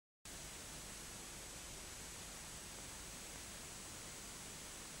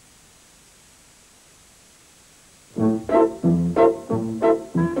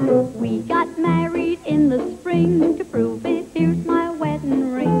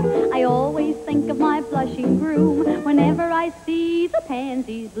see the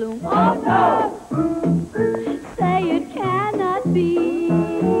pansies bloom. Oh no! Say it cannot be.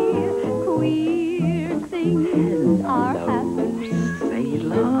 Queer things are happening.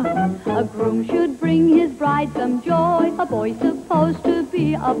 Sailor? A groom should bring his bride some joy. A boy's supposed to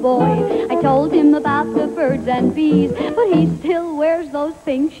be a boy. I told him about the birds and bees, but he still wears those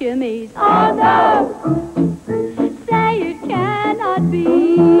pink shimmies. Oh no! Say it cannot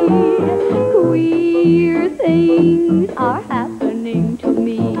be. Queer things are happening to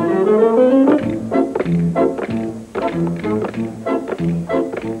me.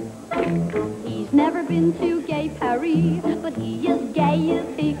 He's never been to Gay Paris, but he is gay as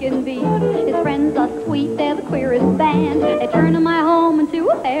he can be. His friends are sweet, they're the queerest band. They turn my home into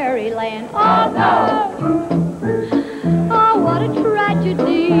a fairyland. Oh no! Oh, what a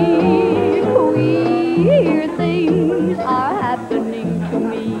tragedy. Queer things are happening to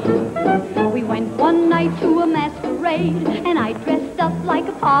me. We went one night to a masquerade, and I dressed up like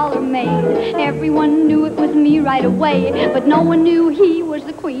a parlor maid. Everyone knew it was me right away, but no one knew he was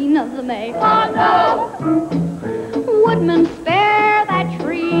the queen of the May. Oh no! Woodman, spare that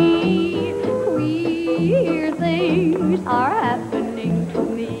tree. Queer things are happening to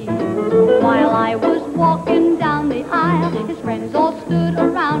me. While I was walking down the aisle, his friends all stood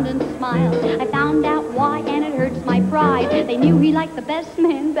around and smiled. I found out why, and it hurts my pride. They knew he liked the best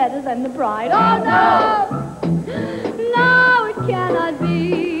man better than the bride. Oh no! No, it cannot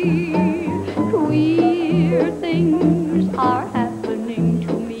be. Queer things are happening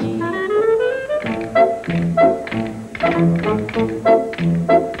to me.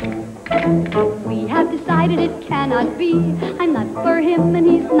 We have decided it cannot be. I'm not for him and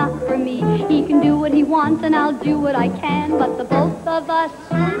he's not for me. He can do what he wants and I'll do what I can, but the both of us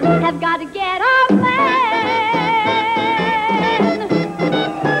have got to get on.